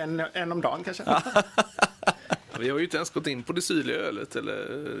 många. En om dagen kanske. Vi har ju inte ens gått in på det syrliga ölet eller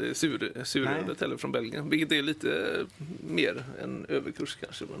det surölet eller från Belgien. Vilket är lite mer en överkurs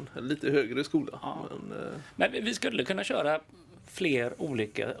kanske, men en lite högre skola. Ja. Men, Men vi skulle kunna köra fler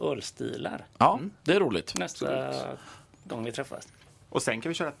olika ölstilar Ja, det är roligt. nästa gång vi träffas. Och sen kan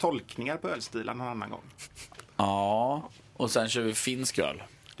vi köra tolkningar på ölstilar någon annan gång. Ja, och sen kör vi finsk öl.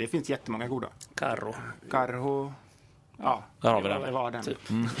 Det finns jättemånga goda. Karro. Karho. Ja, Där har vi det den. var den. Typ.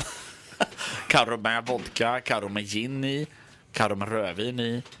 Karo med vodka, karo med gin i, karo med rödvin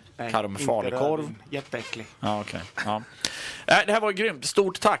i, Nej, karo med inte falukorv. rödvin. Jätteäcklig. Ja, okej. Ja. Det här var grymt.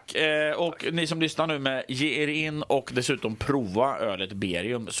 Stort tack. Och ni som lyssnar nu med, ge er in och dessutom prova ölet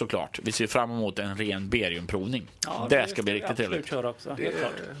Berium såklart. Vi ser fram emot en ren Beriumprovning. Ja, det ska bli riktigt absolut trevligt. köra också. Helt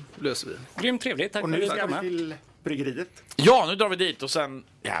klart. löser vi. Grymt trevligt. Tack Och för att nu du ska kom vi med. till bryggeriet. Ja, nu drar vi dit och sen,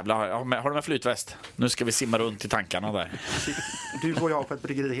 jävlar, har du med flytväst? Nu ska vi simma runt i tankarna där. Du och jag på ett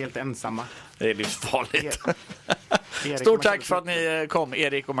bryggeri helt ensamma. Det är livsfarligt. Erik Stort och tack för Marcello. att ni kom,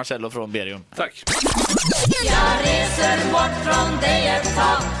 Erik och Marcello från Berium. Tack. Jag reser bort från dig ett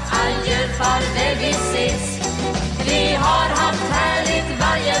tag. Adjö farväl vi ses. Vi har haft här